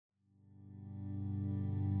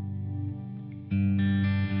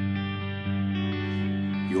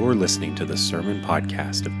You're listening to the Sermon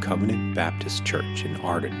Podcast of Covenant Baptist Church in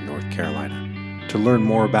Arden, North Carolina. To learn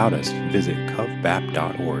more about us, visit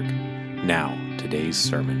covbap.org. Now, today's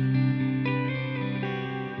sermon.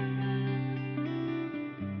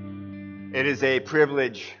 It is a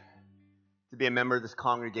privilege to be a member of this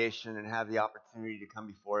congregation and have the opportunity to come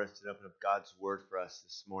before us and open up God's Word for us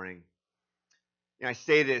this morning. And I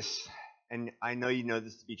say this, and I know you know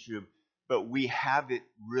this to be true, but we have it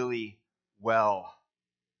really well.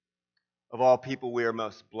 Of all people, we are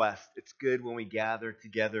most blessed. It's good when we gather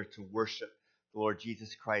together to worship the Lord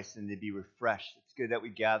Jesus Christ and to be refreshed. It's good that we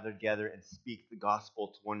gather together and speak the gospel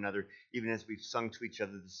to one another, even as we've sung to each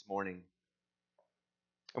other this morning.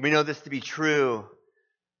 And we know this to be true,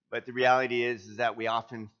 but the reality is that we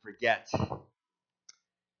often forget.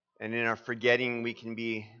 And in our forgetting, we can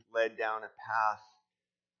be led down a path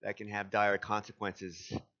that can have dire consequences.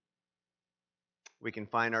 We can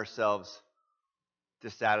find ourselves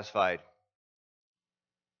dissatisfied.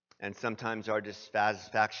 And sometimes our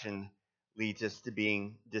dissatisfaction leads us to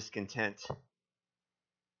being discontent.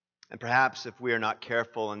 And perhaps if we are not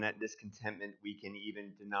careful in that discontentment, we can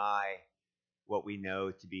even deny what we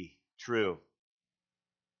know to be true.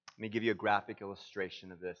 Let me give you a graphic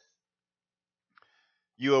illustration of this.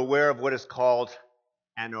 You are aware of what is called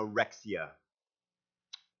anorexia.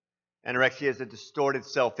 Anorexia is a distorted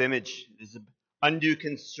self-image. It is an undue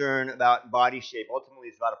concern about body shape. Ultimately,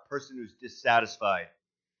 it's about a person who's dissatisfied.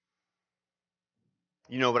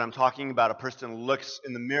 You know what I'm talking about. A person looks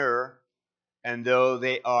in the mirror, and though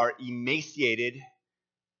they are emaciated,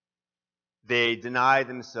 they deny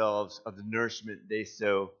themselves of the nourishment they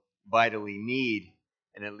so vitally need,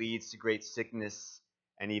 and it leads to great sickness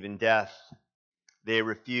and even death. They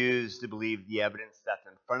refuse to believe the evidence that's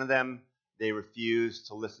in front of them. They refuse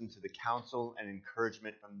to listen to the counsel and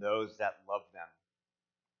encouragement from those that love them.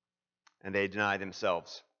 And they deny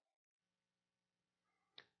themselves.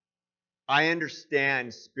 I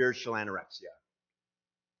understand spiritual anorexia.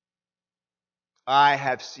 I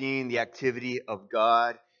have seen the activity of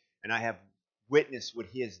God, and I have witnessed what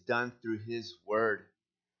He has done through His Word.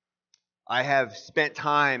 I have spent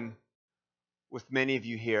time with many of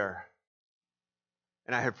you here,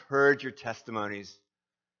 and I have heard your testimonies,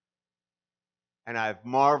 and I've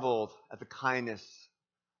marveled at the kindness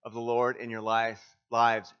of the Lord in your lives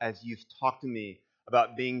as you've talked to me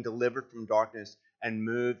about being delivered from darkness and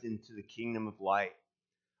moved into the kingdom of light.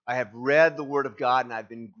 I have read the Word of God, and I've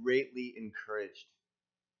been greatly encouraged.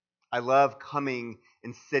 I love coming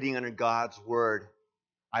and sitting under God's Word.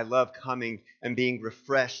 I love coming and being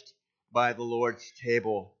refreshed by the Lord's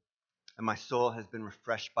table. And my soul has been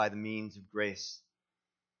refreshed by the means of grace.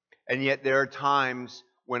 And yet there are times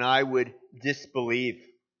when I would disbelieve.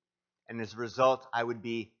 And as a result, I would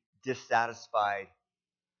be dissatisfied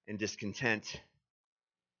and discontent.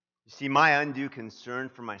 You see, my undue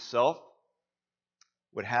concern for myself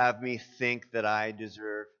would have me think that I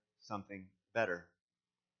deserve something better.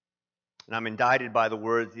 And I'm indicted by the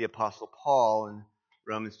words of the Apostle Paul in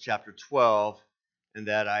Romans chapter 12, and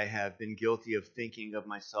that I have been guilty of thinking of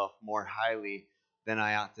myself more highly than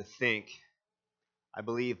I ought to think. I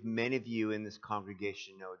believe many of you in this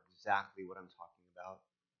congregation know exactly what I'm talking about.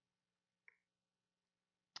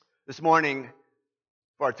 This morning,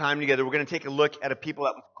 for our time together, we're going to take a look at a people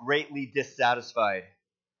that was greatly dissatisfied.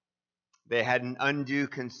 They had an undue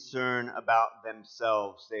concern about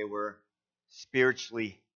themselves. They were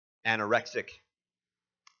spiritually anorexic.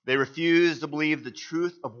 They refused to believe the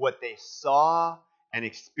truth of what they saw and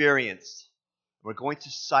experienced. We're going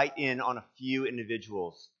to sight in on a few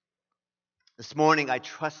individuals. This morning, I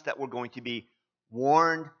trust that we're going to be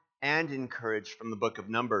warned and encouraged from the book of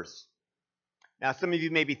Numbers. Now, some of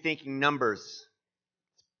you may be thinking Numbers.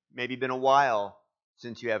 Maybe been a while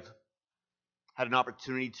since you have had an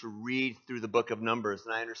opportunity to read through the book of Numbers,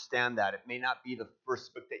 and I understand that. It may not be the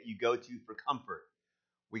first book that you go to for comfort.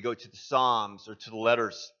 We go to the Psalms or to the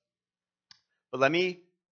letters. But let me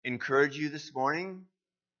encourage you this morning.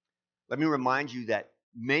 Let me remind you that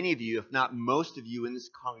many of you, if not most of you in this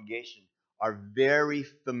congregation, are very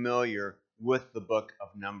familiar with the book of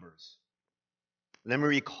Numbers. Let me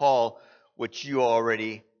recall what you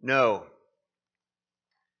already know.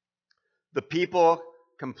 The people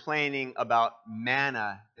complaining about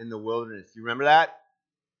manna in the wilderness. You remember that?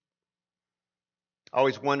 I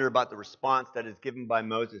always wonder about the response that is given by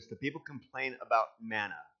Moses. The people complain about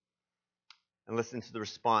manna. And listen to the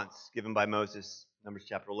response given by Moses, Numbers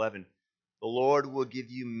chapter 11. The Lord will give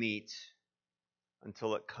you meat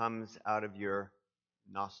until it comes out of your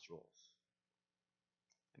nostrils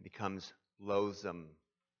and becomes loathsome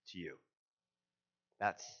to you.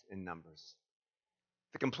 That's in Numbers.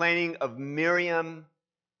 The complaining of Miriam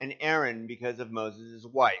and Aaron because of Moses'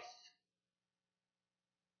 wife.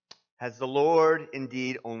 Has the Lord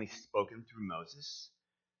indeed only spoken through Moses?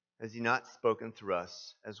 Has he not spoken through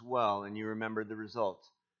us as well? And you remember the result.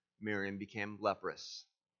 Miriam became leprous.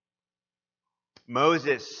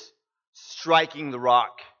 Moses striking the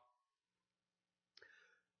rock.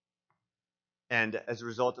 And as a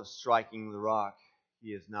result of striking the rock, he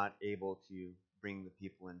is not able to bring the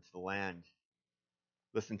people into the land.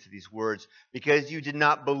 Listen to these words. Because you did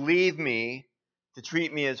not believe me to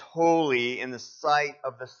treat me as holy in the sight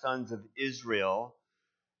of the sons of Israel,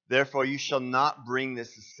 therefore you shall not bring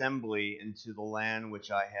this assembly into the land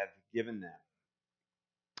which I have given them.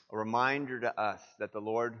 A reminder to us that the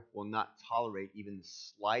Lord will not tolerate even the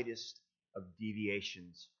slightest of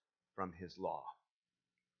deviations from his law.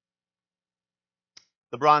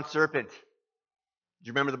 The bronze serpent. Do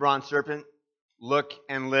you remember the bronze serpent? Look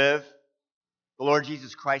and live. The Lord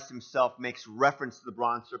Jesus Christ himself makes reference to the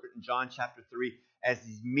bronze serpent in John chapter 3 as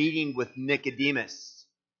he's meeting with Nicodemus.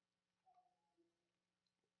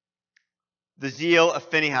 The zeal of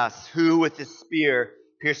Phinehas, who with his spear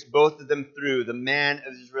pierced both of them through, the man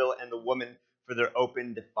of Israel and the woman, for their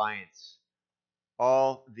open defiance.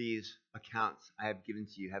 All these accounts I have given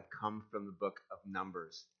to you have come from the book of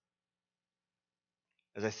Numbers.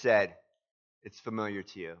 As I said, it's familiar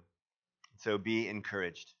to you. So be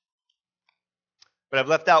encouraged. But I've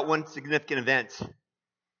left out one significant event,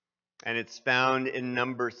 and it's found in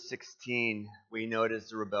Numbers 16. We know it as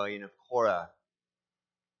the rebellion of Korah.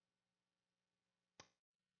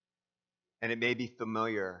 And it may be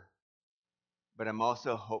familiar, but I'm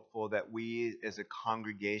also hopeful that we as a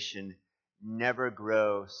congregation never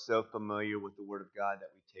grow so familiar with the Word of God that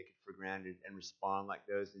we take it for granted and respond like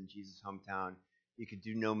those in Jesus' hometown. He could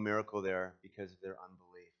do no miracle there because of their unbelief.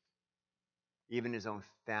 Even his own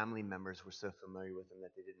family members were so familiar with him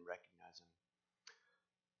that they didn't recognize him.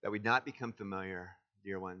 That we not become familiar,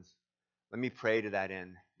 dear ones. Let me pray to that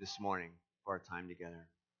end this morning for our time together.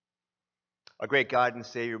 Our great God and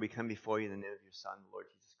Savior, we come before you in the name of your Son, the Lord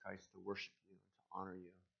Jesus Christ, to worship you and to honor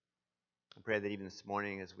you. I pray that even this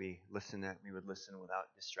morning as we listen, that we would listen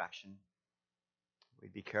without distraction.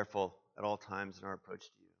 We'd be careful at all times in our approach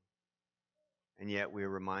to you. And yet we are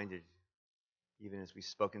reminded, even as we've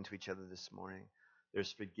spoken to each other this morning,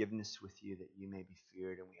 there's forgiveness with you that you may be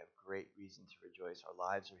feared, and we have great reason to rejoice. Our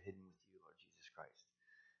lives are hidden with you, Lord Jesus Christ.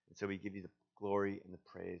 And so we give you the glory and the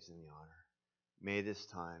praise and the honor. May this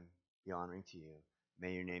time be honoring to you.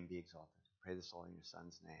 May your name be exalted. I pray this all in your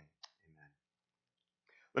Son's name. Amen.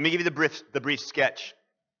 Let me give you the brief sketch,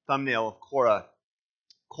 thumbnail of Korah.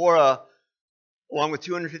 Korah, along with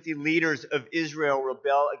 250 leaders of Israel,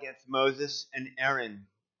 rebel against Moses and Aaron.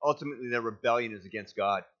 Ultimately, their rebellion is against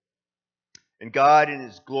God. And God, in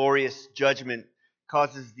his glorious judgment,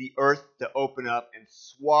 causes the earth to open up and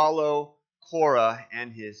swallow Korah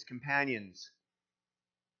and his companions.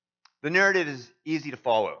 The narrative is easy to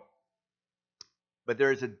follow, but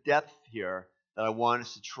there is a depth here that I want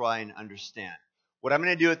us to try and understand. What I'm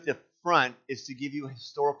going to do at the front is to give you a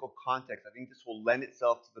historical context. I think this will lend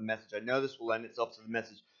itself to the message. I know this will lend itself to the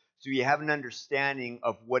message. So you have an understanding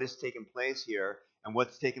of what has taken place here and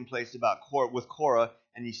what's taken place with Korah,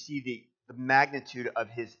 and you see the magnitude of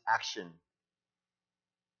his action.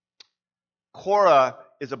 Korah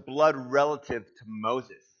is a blood relative to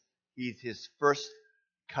Moses. He's his first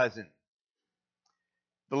cousin.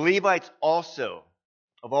 The Levites also,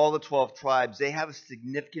 of all the 12 tribes, they have a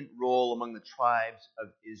significant role among the tribes of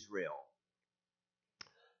Israel.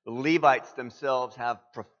 The Levites themselves have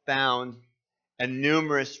profound and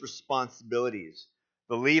numerous responsibilities.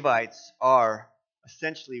 The Levites are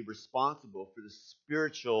essentially responsible for the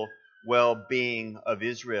spiritual well-being of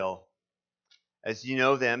Israel. As you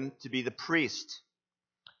know them to be the priest,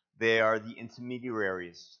 they are the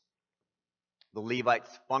intermediaries. The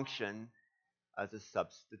Levites function as a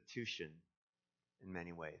substitution in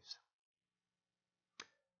many ways.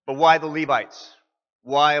 But why the Levites?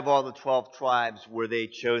 Why of all the 12 tribes were they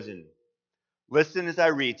chosen? Listen as I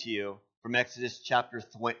read to you from Exodus chapter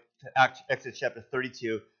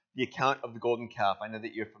 32, the account of the golden calf. I know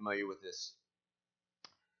that you're familiar with this.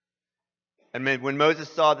 And when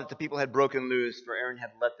Moses saw that the people had broken loose, for Aaron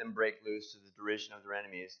had let them break loose to the derision of their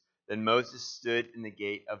enemies, then Moses stood in the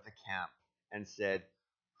gate of the camp and said,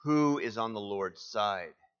 "Who is on the Lord's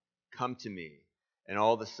side? Come to me." And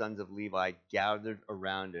all the sons of Levi gathered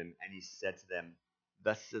around him, and he said to them,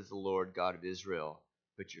 "Thus says the Lord God of Israel,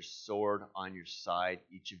 put your sword on your side,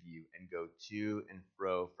 each of you, and go to and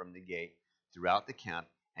fro from the gate throughout the camp,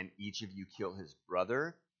 and each of you kill his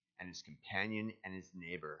brother and his companion and his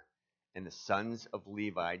neighbor." And the sons of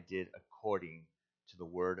Levi did according to the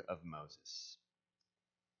word of Moses.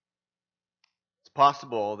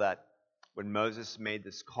 possible that when Moses made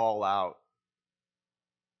this call out,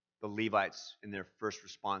 the Levites, in their first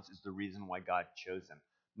response, is the reason why God chose them.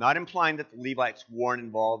 Not implying that the Levites weren't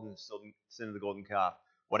involved in the sin of the golden calf.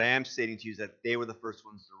 What I am stating to you is that they were the first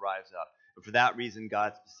ones to rise up. But for that reason,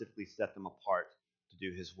 God specifically set them apart to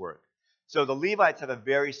do his work. So the Levites have a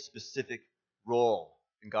very specific role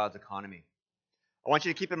in God's economy. I want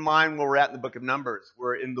you to keep in mind where we're at in the book of Numbers.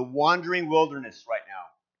 We're in the wandering wilderness right now.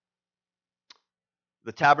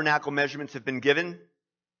 The tabernacle measurements have been given.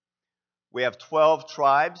 We have 12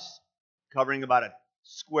 tribes covering about a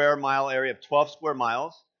square mile area of 12 square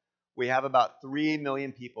miles. We have about 3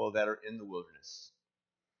 million people that are in the wilderness.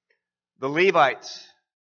 The Levites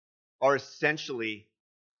are essentially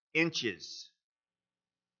inches,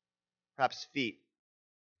 perhaps feet,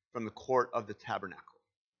 from the court of the tabernacle.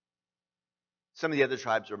 Some of the other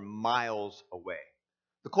tribes are miles away.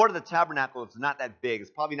 The court of the tabernacle is not that big. It's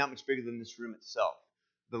probably not much bigger than this room itself.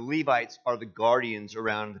 The Levites are the guardians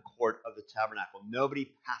around the court of the tabernacle. Nobody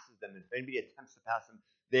passes them. If anybody attempts to pass them,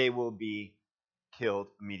 they will be killed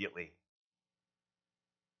immediately.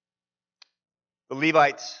 The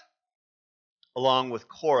Levites, along with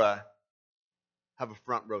Korah, have a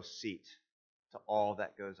front row seat to all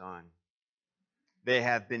that goes on. They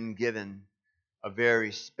have been given a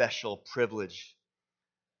very special privilege.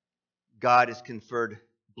 God has conferred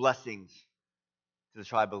blessings to the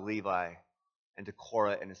tribe of Levi and to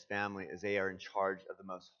Korah and his family as they are in charge of the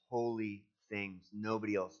most holy things.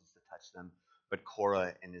 Nobody else is to touch them but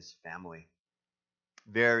Korah and his family.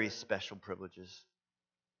 Very special privileges.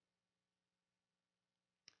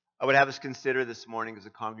 I would have us consider this morning as a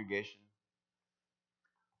congregation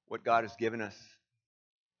what God has given us.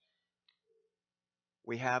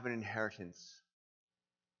 We have an inheritance.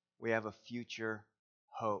 We have a future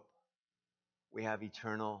hope. We have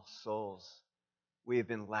eternal souls. We have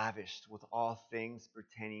been lavished with all things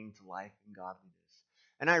pertaining to life and godliness.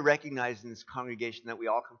 And I recognize in this congregation that we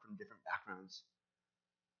all come from different backgrounds.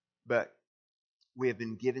 But we have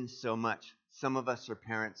been given so much. Some of us are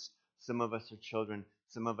parents. Some of us are children.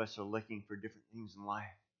 Some of us are looking for different things in life.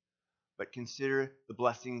 But consider the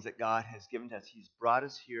blessings that God has given to us. He's brought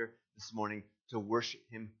us here this morning to worship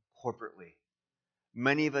him corporately.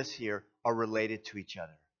 Many of us here are related to each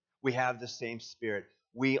other. We have the same spirit.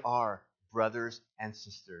 We are brothers and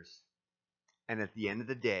sisters. And at the end of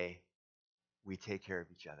the day, we take care of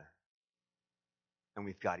each other. And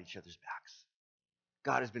we've got each other's backs.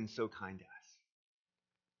 God has been so kind to us.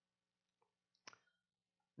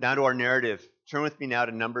 Now to our narrative. Turn with me now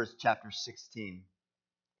to Numbers chapter 16.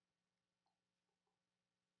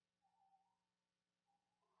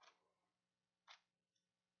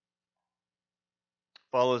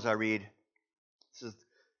 Follow as I read. This is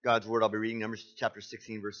God's word. I'll be reading Numbers chapter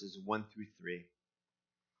 16, verses 1 through 3.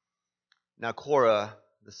 Now Korah,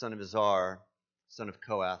 the son of Izhar, son of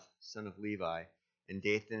Kohath, son of Levi, and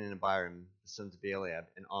Dathan and Abiram, the sons of Eliab,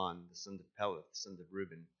 and On, the sons of Peleth, the sons of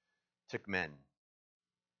Reuben, took men.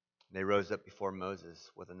 They rose up before Moses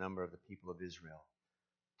with a number of the people of Israel,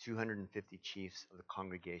 250 chiefs of the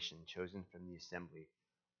congregation chosen from the assembly,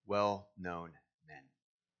 well-known men.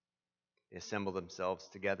 They assembled themselves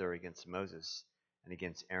together against Moses and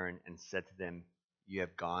against Aaron and said to them, "You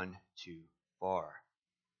have gone too far,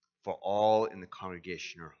 for all in the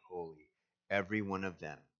congregation are holy, every one of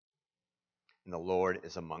them, and the Lord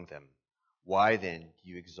is among them. Why then do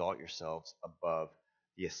you exalt yourselves above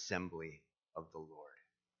the assembly of the Lord?"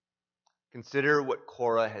 Consider what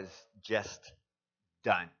Korah has just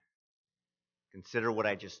done. Consider what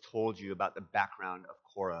I just told you about the background of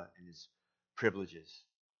Korah and his privileges.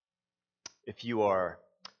 If you are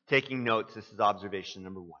taking notes, this is observation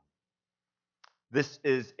number 1. This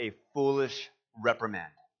is a foolish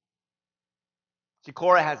reprimand. See,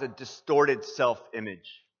 Korah has a distorted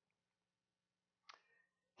self-image.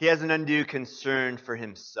 He has an undue concern for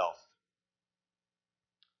himself.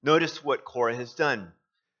 Notice what Korah has done.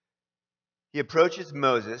 He approaches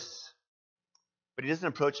Moses, but he doesn't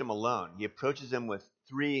approach him alone. He approaches him with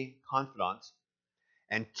 3 confidants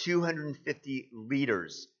and 250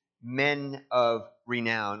 leaders, men of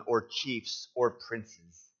renown, or chiefs, or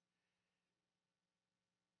princes.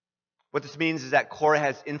 What this means is that Korah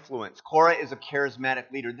has influence. Korah is a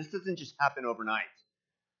charismatic leader. This doesn't just happen overnight.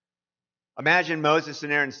 Imagine Moses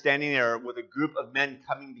and Aaron standing there with a group of men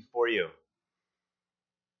coming before you.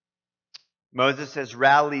 Moses has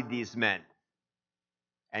rallied these men,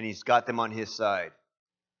 and he's got them on his side.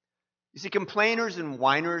 You see, complainers and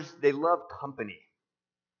whiners, they love company.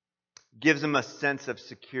 Gives them a sense of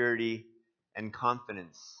security and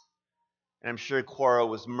confidence. And I'm sure Korah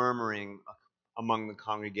was murmuring among the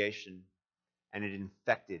congregation, and it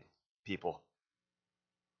infected people.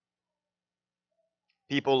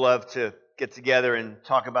 People love to get together and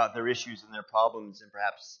talk about their issues and their problems and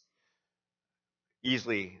perhaps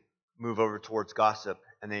easily move over towards gossip,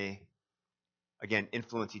 and they, again,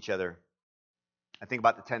 influence each other. I think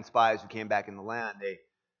about the 10 spies who came back in the land. They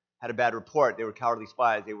had a bad report. They were cowardly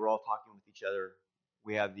spies. They were all talking with each other.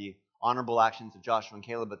 We have the honorable actions of Joshua and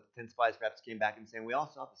Caleb, but the 10 spies perhaps came back and saying, we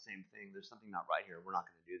all saw the same thing. There's something not right here. We're not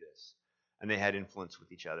going to do this. And they had influence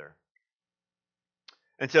with each other.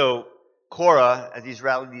 And so Korah, as he's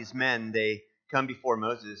rallied these men, they come before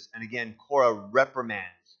Moses. And again, Korah reprimands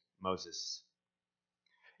Moses.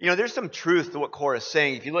 You know, there's some truth to what Korah is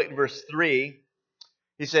saying. If you look at verse 3,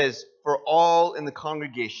 he says, for all in the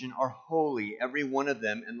congregation are holy, every one of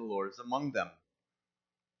them, and the Lord is among them.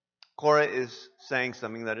 Korah is saying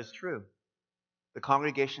something that is true. The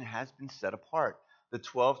congregation has been set apart. The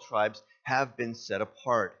 12 tribes have been set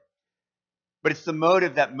apart. But it's the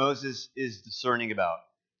motive that Moses is discerning about.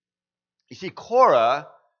 You see, Korah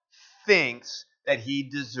thinks that he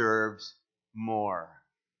deserves more.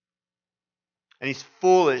 And he's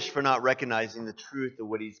foolish for not recognizing the truth of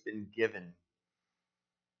what he's been given.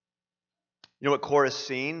 You know what Korah's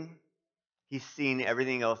seen? He's seen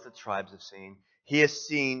everything else the tribes have seen. He has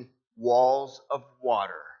seen walls of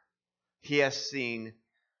water. He has seen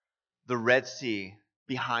the Red Sea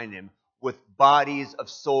behind him with bodies of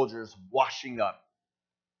soldiers washing up.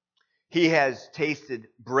 He has tasted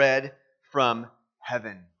bread from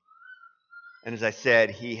heaven. And as I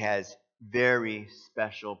said, he has very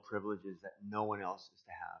special privileges that no one else is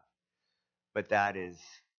to have. But that is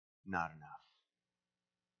not enough.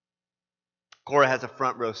 Korah has a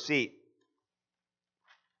front row seat.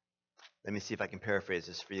 Let me see if I can paraphrase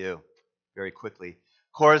this for you very quickly.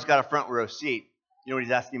 Korah's got a front row seat. You know what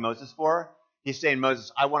he's asking Moses for? He's saying,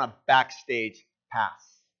 Moses, I want a backstage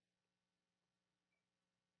pass.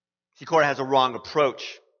 See, Korah has a wrong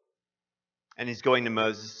approach. And he's going to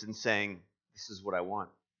Moses and saying, this is what I want.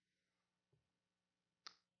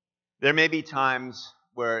 There may be times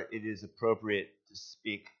where it is appropriate to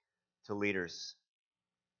speak to leaders.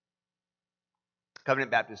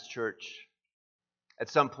 Covenant Baptist Church, at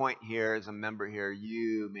some point here, as a member here,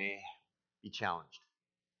 you may be challenged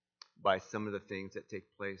by some of the things that take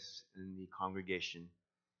place in the congregation.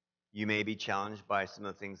 You may be challenged by some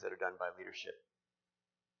of the things that are done by leadership.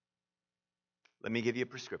 Let me give you a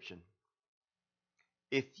prescription.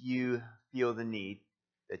 If you feel the need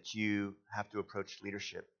that you have to approach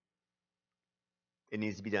leadership, it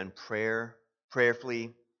needs to be done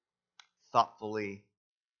prayerfully, thoughtfully,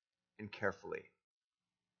 and carefully.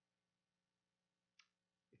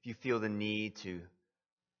 If you feel the need to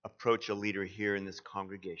approach a leader here in this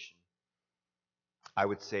congregation, I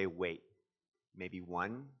would say wait. Maybe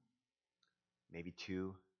 1, maybe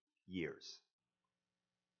 2 years.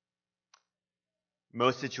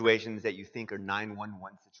 Most situations that you think are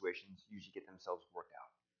 911 situations usually get themselves worked out.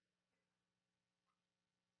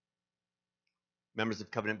 Members of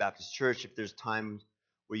Covenant Baptist Church, if there's times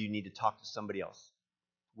where you need to talk to somebody else,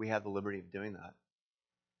 we have the liberty of doing that.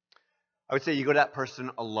 I would say you go to that person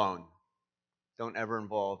alone. Don't ever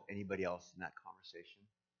involve anybody else in that conversation.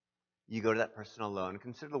 You go to that person alone.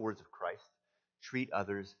 Consider the words of Christ. Treat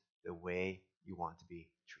others the way you want to be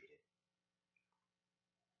treated.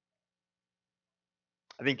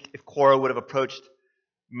 I think if Korah would have approached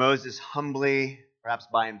Moses humbly, perhaps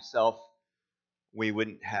by himself, we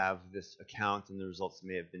wouldn't have this account and the results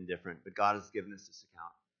may have been different. But God has given us this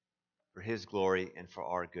account for his glory and for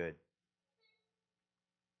our good.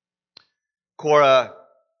 Korah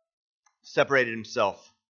separated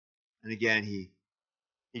himself. And again, he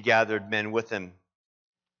gathered men with him.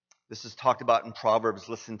 This is talked about in Proverbs.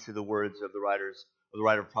 Listen to the words of the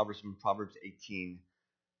writer of Proverbs from Proverbs 18.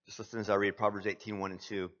 Just listen as I read Proverbs 18, 1 and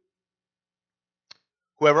 2.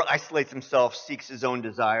 Whoever isolates himself seeks his own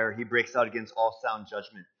desire. He breaks out against all sound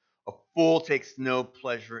judgment. A fool takes no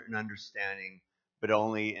pleasure in understanding, but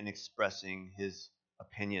only in expressing his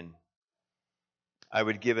opinion. I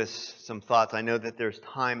would give us some thoughts. I know that there's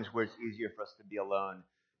times where it's easier for us to be alone.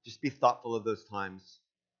 Just be thoughtful of those times.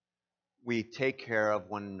 We take care of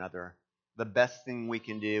one another. The best thing we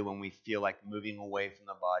can do when we feel like moving away from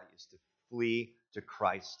the body is to flee to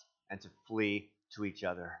Christ and to flee to each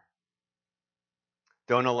other.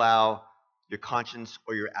 Don't allow your conscience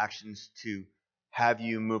or your actions to have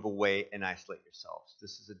you move away and isolate yourselves.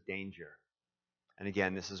 This is a danger. And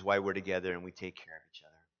again, this is why we're together and we take care of each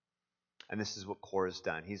other. And this is what Korah's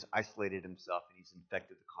done. He's isolated himself and he's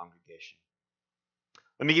infected the congregation.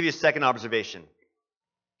 Let me give you a second observation.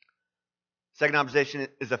 Second observation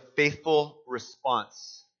is a faithful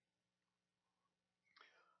response.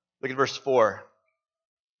 Look at verse 4.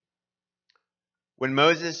 When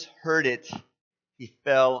Moses heard it, he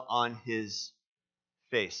fell on his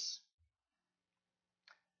face.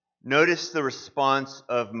 Notice the response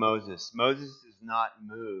of Moses. Moses is not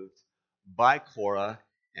moved by Korah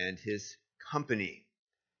and his company.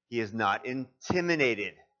 He is not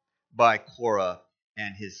intimidated by Korah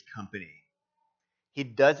and his company. He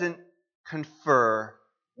doesn't confer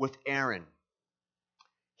with Aaron.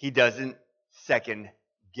 He doesn't second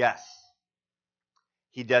guess.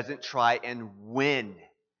 He doesn't try and win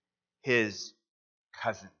his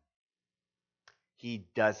cousin. He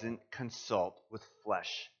doesn't consult with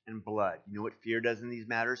flesh and blood. You know what fear does in these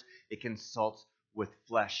matters? It consults with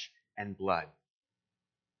flesh and blood.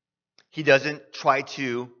 He doesn't try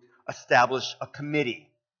to establish a committee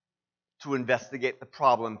to investigate the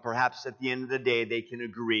problem. Perhaps at the end of the day, they can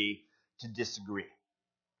agree to disagree.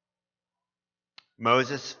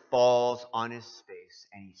 Moses falls on his face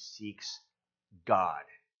and he seeks God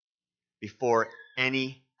before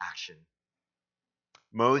any action.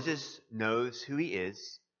 Moses knows who he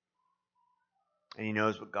is, and he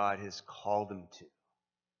knows what God has called him to.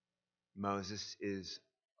 Moses is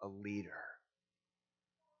a leader.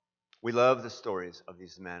 We love the stories of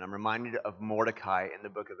these men. I'm reminded of Mordecai in the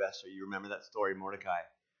book of Esther. You remember that story, Mordecai?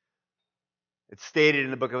 It's stated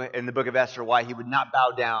in the book of Esther why he would not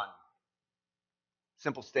bow down.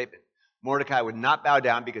 Simple statement. Mordecai would not bow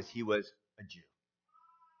down because he was a Jew.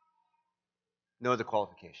 No other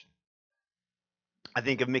qualification. I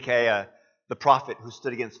think of Micaiah, the prophet who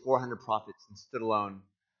stood against 400 prophets and stood alone.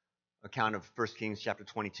 Account of 1 Kings chapter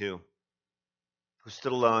 22. Who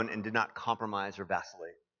stood alone and did not compromise or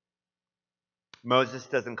vacillate. Moses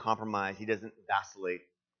doesn't compromise. He doesn't vacillate.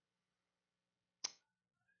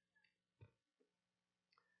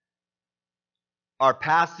 Our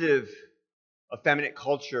passive, effeminate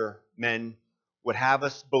culture, men, would have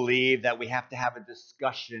us believe that we have to have a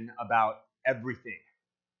discussion about everything.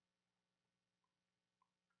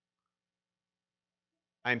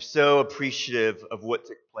 I'm so appreciative of what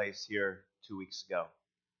took place here 2 weeks ago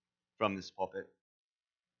from this pulpit.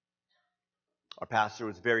 Our pastor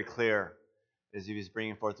was very clear as he was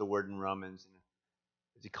bringing forth the word in Romans. And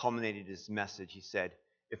as he culminated his message, he said,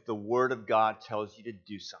 if the word of God tells you to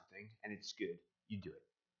do something and it's good, you do it.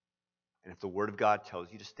 And if the word of God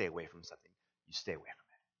tells you to stay away from something, you stay away from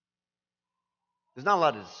it. There's not a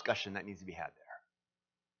lot of discussion that needs to be had there.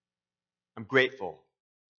 I'm grateful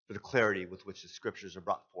for the clarity with which the scriptures are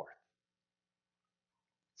brought forth.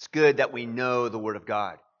 It's good that we know the word of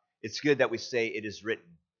God. It's good that we say it is written.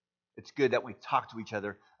 It's good that we talk to each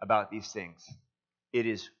other about these things. It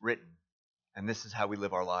is written. And this is how we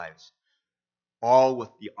live our lives. All with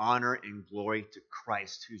the honor and glory to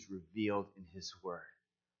Christ who's revealed in his word.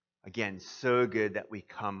 Again, so good that we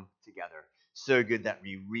come together. So good that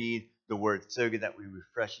we read the word. So good that we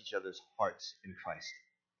refresh each other's hearts in Christ.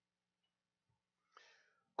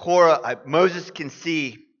 Moses can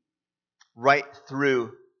see right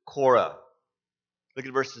through Korah. Look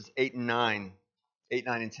at verses 8 and 9. 8,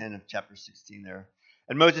 9, and 10 of chapter 16 there.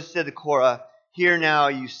 And Moses said to Korah, hear now,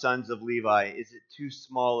 you sons of Levi, is it too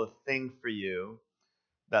small a thing for you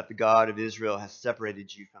that the God of Israel has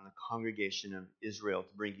separated you from the congregation of Israel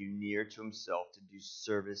to bring you near to himself to do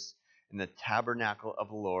service in the tabernacle of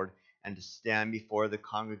the Lord and to stand before the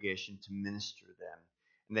congregation to minister to them,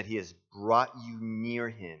 and that he has brought you near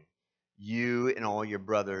him, you and all your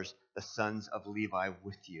brothers, the sons of Levi,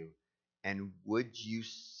 with you? And would you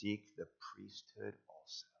seek the priesthood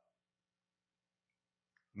also?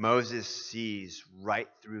 Moses sees right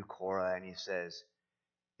through Korah and he says,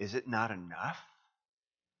 is it not enough?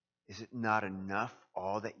 Is it not enough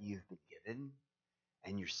all that you've been given?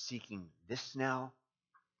 And you're seeking this now?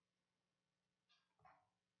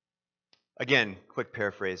 Again, quick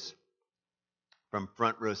paraphrase from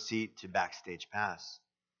front row seat to backstage pass.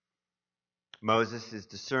 Moses is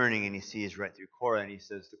discerning and he sees right through Korah and he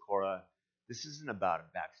says to Korah, this isn't about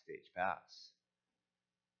a backstage pass.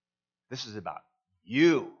 This is about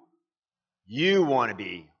you. You want to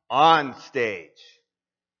be on stage.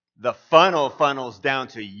 The funnels down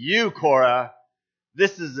to you, Korah.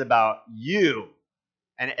 This is about you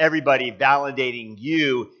and everybody validating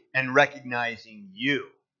you and recognizing you.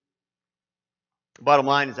 The bottom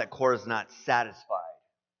line is that Korah is not satisfied,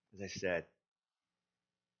 as I said.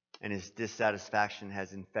 And his dissatisfaction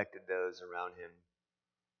has infected those around him.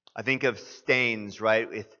 I think of stains, right?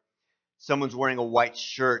 If someone's wearing a white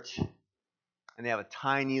shirt and they have a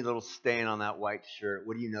tiny little stain on that white shirt,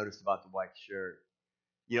 what do you notice about the white shirt?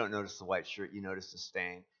 You don't notice the white shirt, you notice the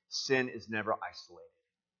stain. Sin is never isolated.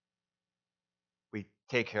 We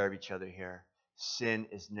take care of each other here. Sin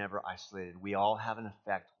is never isolated. We all have an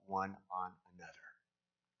effect one on another.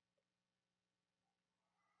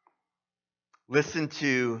 Listen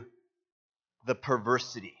to the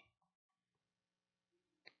perversity.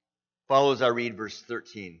 Follow as I read verse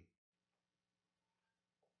 13.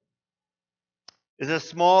 Is it a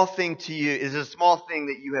small thing to you? Is it a small thing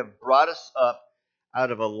that you have brought us up out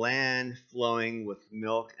of a land flowing with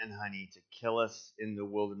milk and honey to kill us in the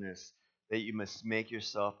wilderness, that you must make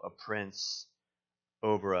yourself a prince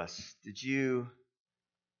over us? Did you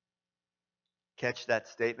catch that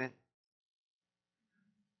statement?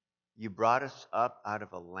 You brought us up out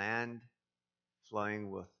of a land flowing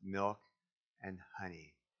with milk and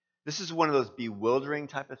honey. This is one of those bewildering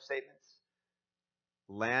type of statements.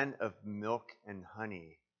 Land of milk and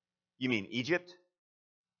honey. You mean Egypt?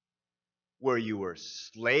 Where you were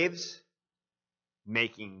slaves,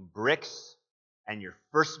 making bricks, and your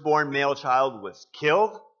firstborn male child was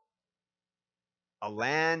killed? A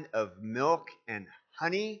land of milk and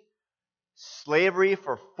honey? Slavery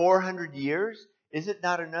for 400 years? Is it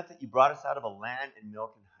not enough that you brought us out of a land in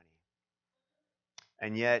milk and honey?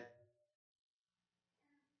 And yet,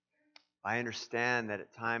 I understand that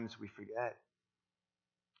at times we forget.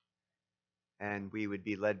 And we would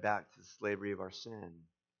be led back to the slavery of our sin.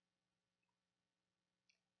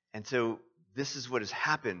 And so this is what has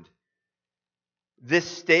happened. This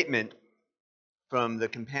statement from the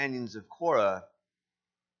companions of Korah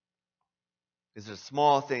is a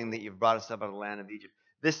small thing that you've brought us up out of the land of Egypt.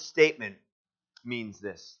 This statement means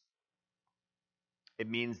this. It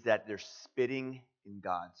means that they're spitting in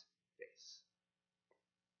God's face.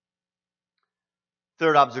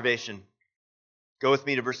 Third observation. Go with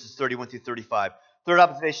me to verses 31 through 35. Third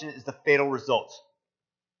observation is the fatal result.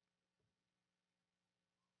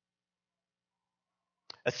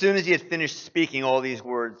 As soon as he had finished speaking all these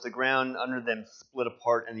words, the ground under them split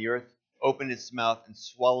apart, and the earth opened its mouth and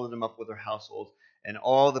swallowed them up with their households, and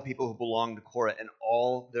all the people who belonged to Korah, and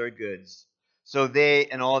all their goods. So they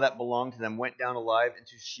and all that belonged to them went down alive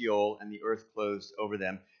into Sheol, and the earth closed over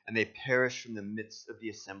them, and they perished from the midst of the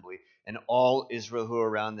assembly. And all Israel who were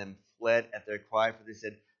around them fled at their cry, for they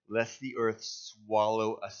said, "Lest the earth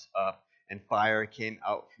swallow us up." And fire came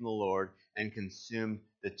out from the Lord and consumed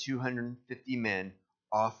the 250 men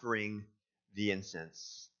offering the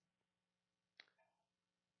incense.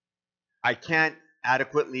 I can't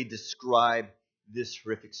adequately describe this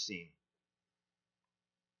horrific scene.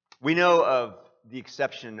 We know of the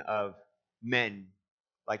exception of men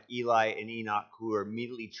like Eli and Enoch who are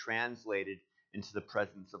immediately translated into the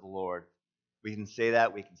presence of the Lord. We can say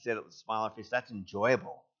that. We can say that with a smile on our face. That's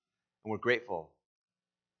enjoyable, and we're grateful.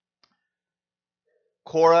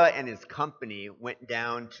 Korah and his company went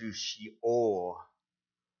down to Sheol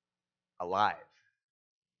alive.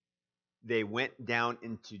 They went down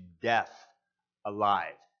into death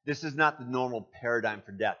alive. This is not the normal paradigm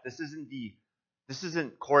for death. This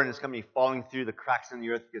isn't Korah and his company falling through the cracks in the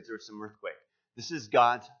earth because there was some earthquake. This is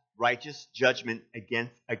God's righteous judgment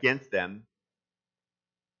against them.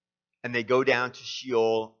 And they go down to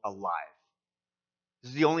Sheol alive. This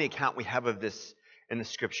is the only account we have of this in the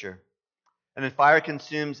scripture. And then fire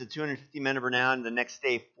consumes the 250 men of renown. The next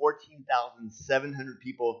day, 14,700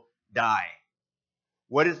 people die.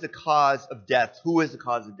 What is the cause of death? Who is the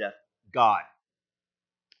cause of death? God.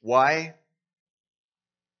 Why?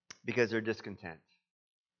 Because they're discontent.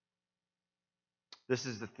 This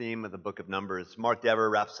is the theme of the book of Numbers. Mark Dever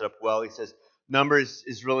wraps it up well. He says, Numbers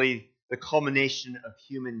is really the culmination of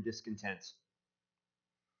human discontent.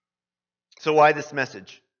 So why this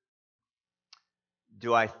message?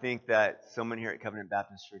 Do I think that someone here at Covenant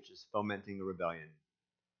Baptist Church is fomenting a rebellion?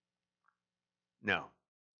 No,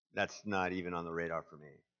 that's not even on the radar for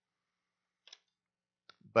me.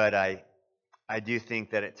 But I do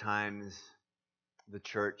think that at times the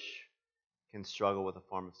church can struggle with a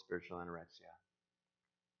form of spiritual anorexia.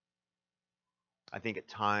 I think at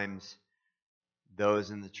times those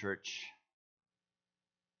in the church,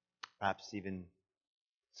 perhaps even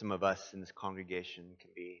some of us in this congregation,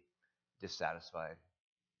 can be dissatisfied.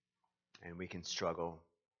 And we can struggle.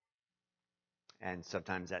 And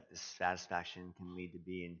sometimes that dissatisfaction can lead to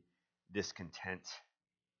being discontent.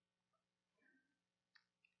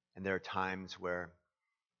 And there are times where,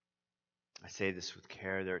 I say this with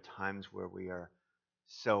care, there are times where we are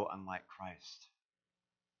so unlike Christ.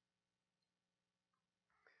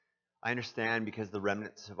 I understand because the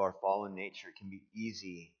remnants of our fallen nature can be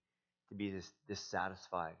easy to be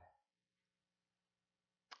dissatisfied.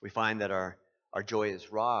 We find that our joy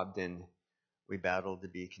is robbed and we battle to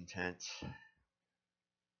be content.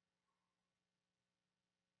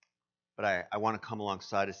 But I want to come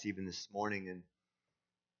alongside us even this morning, and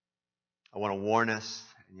I want to warn us,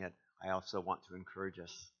 and yet I also want to encourage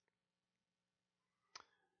us.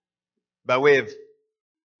 By way of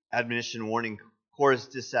admonition, warning, Korah's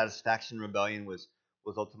dissatisfaction, rebellion was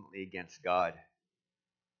ultimately against God.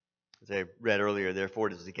 As I read earlier, therefore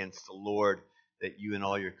it is against the Lord that you and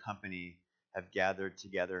all your company have gathered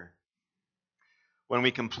together. When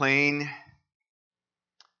we complain,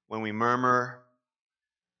 when we murmur,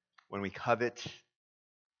 when we covet,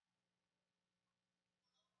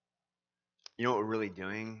 you know what we're really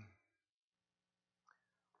doing?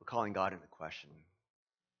 We're calling God into question.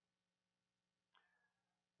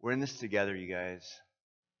 We're in this together, you guys.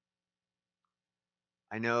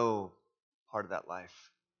 I know part of that life,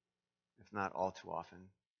 if not all too often.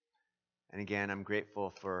 And again, I'm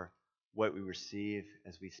grateful for what we receive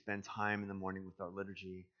as we spend time in the morning with our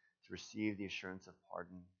liturgy to receive the assurance of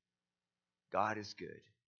pardon. God is good.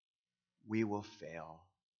 We will fail.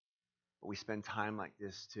 But we spend time like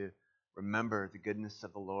this to remember the goodness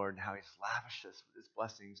of the Lord and how He's lavished us with His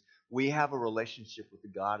blessings. We have a relationship with the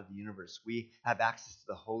God of the universe. We have access to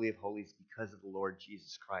the Holy of Holies because of the Lord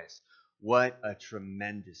Jesus Christ. What a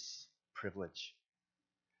tremendous privilege.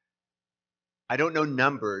 I don't know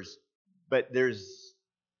numbers, but there's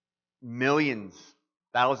millions,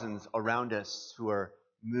 thousands around us who are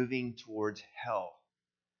moving towards hell.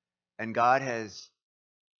 And God has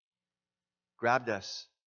grabbed us.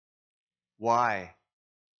 Why?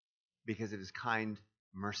 Because of His kind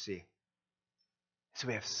mercy. So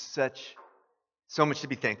we have so much to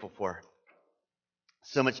be thankful for.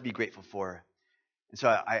 So much to be grateful for. And so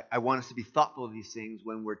I want us to be thoughtful of these things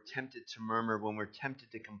when we're tempted to murmur, when we're tempted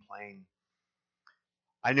to complain.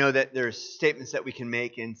 I know that there's statements that we can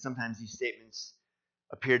make, and sometimes these statements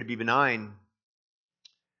appear to be benign.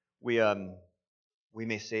 We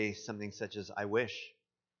may say something such as, I wish,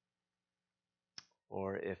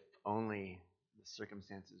 or if only the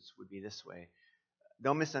circumstances would be this way.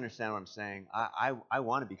 Don't misunderstand what I'm saying. I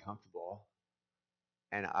want to be comfortable,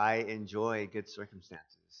 and I enjoy good circumstances.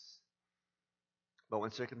 But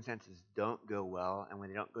when circumstances don't go well, and when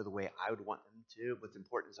they don't go the way I would want them to, what's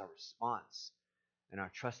important is our response and our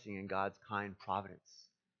trusting in God's kind providence.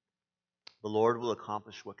 The Lord will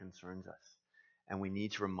accomplish what concerns us, and we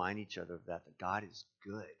need to remind each other of that God is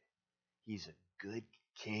good. He's a good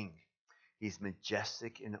King. He's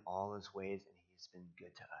majestic in all His ways, and He's been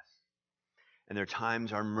good to us. And there are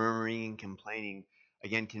times our murmuring and complaining,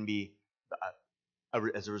 again, can be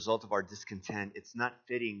as a result of our discontent. It's not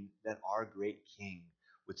fitting that our great King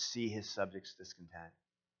would see His subjects discontent.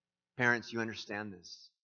 Parents, you understand this.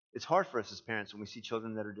 It's hard for us as parents when we see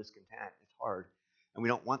children that are discontent. It's hard. And we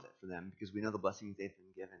don't want that for them because we know the blessings they've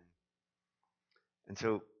been given. And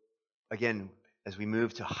so, again, as we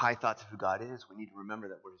move to high thoughts of who God is, we need to remember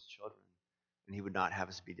that we're His children. And He would not have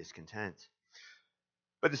us be discontent.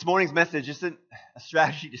 But this morning's message isn't a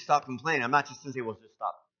strategy to stop complaining. I'm not just going to say, well, just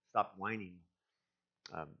stop whining.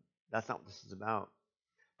 That's not what this is about.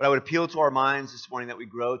 But I would appeal to our minds this morning that we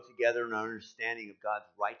grow together in our understanding of God's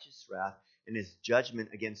righteous wrath and His judgment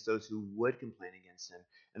against those who would complain against Him.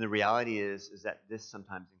 And the reality is that this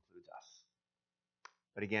sometimes includes us.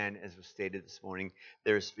 But again, as was stated this morning,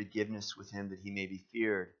 there is forgiveness with Him that He may be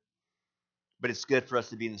feared. But it's good for us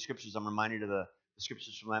to be in the Scriptures. I'm reminded of the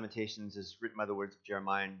Scriptures from Lamentations as written by the words of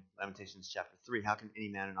Jeremiah in Lamentations chapter 3. How can any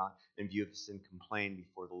man in view of his sin complain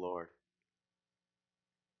before the Lord?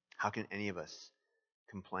 How can any of us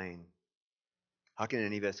complain? How can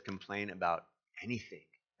any of us complain about anything?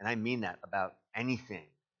 And I mean that, about anything.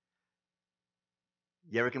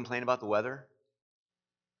 You ever complain about the weather?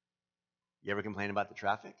 You ever complain about the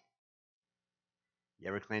traffic? You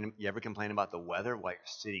ever complain about the weather while you're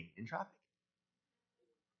sitting in traffic?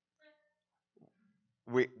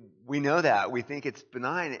 We know that. We think it's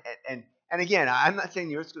benign. And again, I'm not saying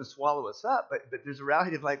the earth's going to swallow us up, but there's a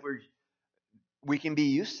reality of like we can be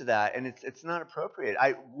used to that, and it's not appropriate.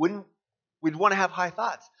 We'd want to have high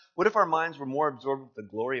thoughts. What if our minds were more absorbed with the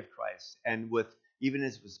glory of Christ and with, even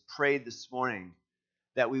as was prayed this morning,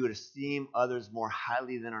 that we would esteem others more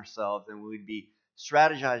highly than ourselves, and we would be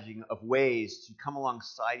strategizing of ways to come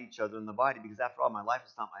alongside each other in the body, because after all, my life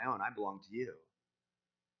is not my own. I belong to you.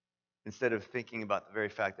 Instead of thinking about the very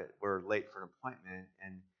fact that we're late for an appointment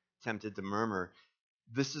and tempted to murmur,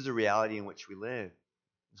 this is a reality in which we live.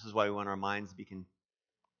 This is why we want our minds to be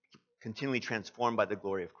continually transformed by the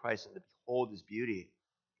glory of Christ and to behold His beauty.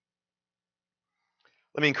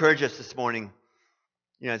 Let me encourage us this morning.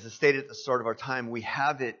 As I stated at the start of our time, we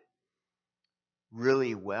have it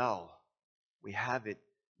really well. We have it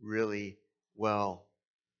really well.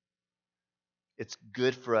 It's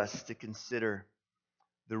good for us to consider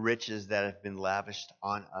the riches that have been lavished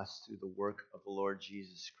on us through the work of the Lord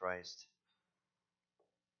Jesus Christ.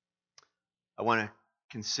 I want to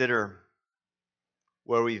consider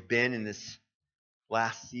where we've been in this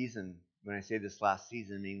last season, when I say this last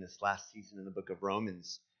season, meaning this last season in the book of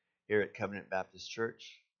Romans here at Covenant Baptist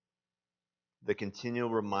Church, the continual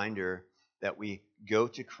reminder that we go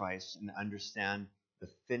to Christ and understand the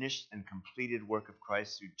finished and completed work of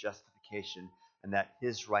Christ through justification, and that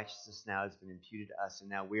his righteousness now has been imputed to us, and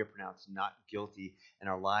now we are pronounced not guilty, and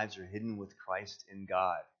our lives are hidden with Christ in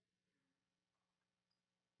God.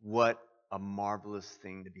 What a marvelous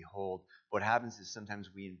thing to behold. What happens is sometimes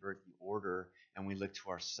we invert the order and we look to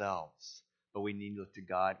ourselves, but we need to look to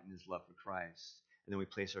God and his love for Christ. And then we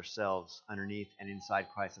place ourselves underneath and inside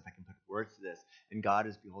Christ, if I can put words to this. And God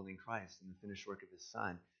is beholding Christ and the finished work of his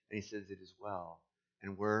Son. And he says it is well.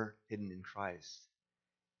 And we're hidden in Christ.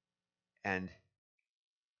 And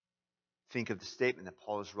think of the statement that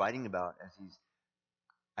Paul is writing about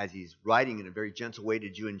as he's writing in a very gentle way to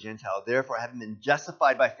Jew and Gentile. Therefore, having been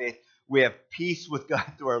justified by faith, we have peace with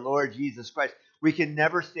God through our Lord Jesus Christ. We can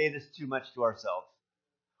never say this too much to ourselves.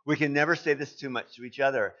 We can never say this too much to each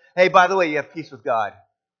other. Hey, by the way, you have peace with God.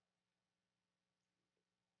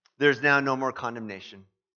 There's now no more condemnation.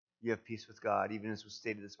 You have peace with God. Even as was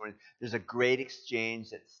stated this morning, there's a great exchange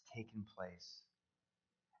that's taken place.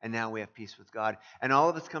 And now we have peace with God. And all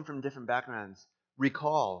of us come from different backgrounds.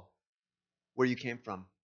 Recall where you came from.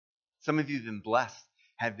 Some of you have been blessed,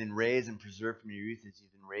 have been raised and preserved from your youth as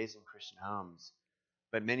you've been raised in Christian homes.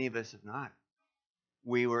 But many of us have not.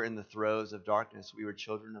 We were in the throes of darkness. We were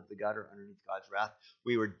children of the gutter underneath God's wrath.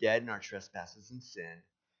 We were dead in our trespasses and sin,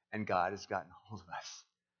 and God has gotten hold of us.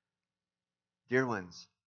 Dear ones,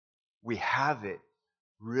 we have it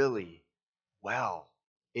really well.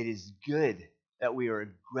 It is good that we are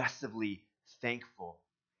aggressively thankful.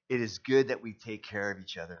 It is good that we take care of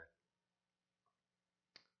each other.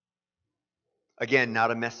 Again, not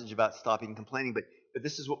a message about stopping complaining, but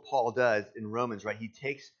this is what Paul does in Romans, right? He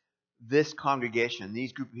takes this congregation,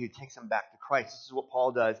 these group of people, he takes them back to Christ. This is what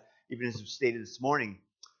Paul does, even as was stated this morning.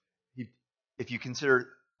 If you consider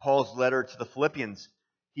Paul's letter to the Philippians,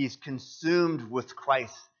 he's consumed with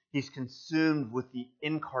Christ. He's consumed with the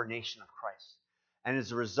incarnation of Christ. And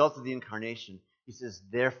as a result of the incarnation, he says,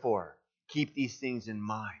 therefore, keep these things in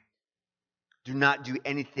mind. Do not do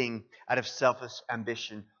anything out of selfish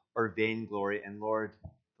ambition or vainglory. And the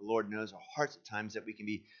Lord knows our hearts at times that we can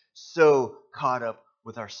be so caught up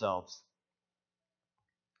with ourselves.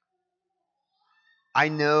 I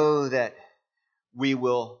know that we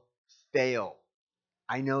will fail.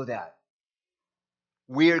 I know that.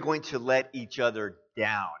 We are going to let each other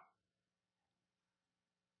down.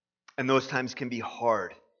 And those times can be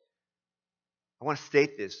hard. I want to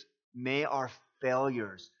state this. May our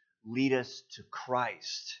failures lead us to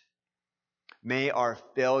Christ. May our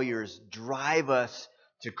failures drive us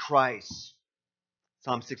to Christ.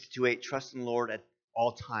 Psalm 62:8, trust in the Lord at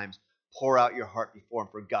all times. Pour out your heart before him,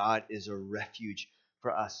 for God is a refuge for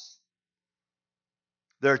us.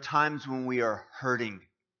 There are times when we are hurting.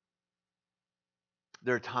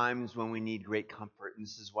 There are times when we need great comfort, and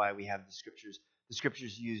this is why we have the Scriptures. The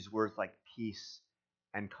Scriptures use words like peace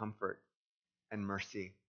and comfort and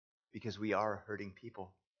mercy, because we are hurting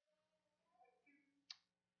people.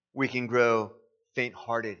 We can grow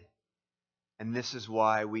faint-hearted, and this is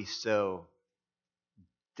why we so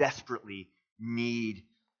desperately need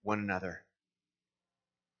one another.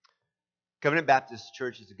 Covenant Baptist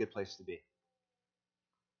Church is a good place to be.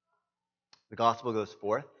 The gospel goes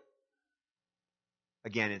forth.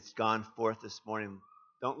 Again, it's gone forth this morning.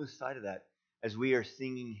 Don't lose sight of that. As we are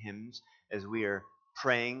singing hymns, as we are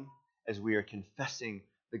praying, as we are confessing,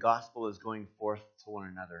 the gospel is going forth to one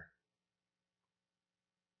another.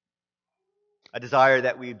 I desire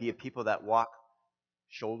that we be a people that walk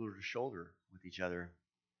shoulder to shoulder with each other.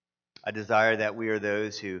 I desire that we are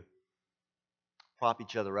those who prop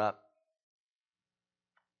each other up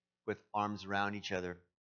with arms around each other.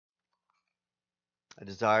 I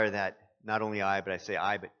desire that not only I, but I say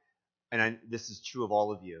I, this is true of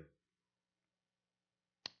all of you,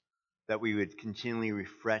 that we would continually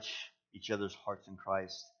refresh each other's hearts in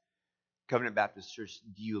Christ. Covenant Baptist Church,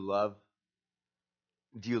 do you love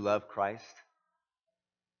Christ?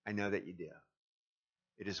 I know that you do.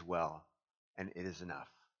 It is well, and it is enough.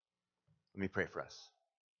 Let me pray for us.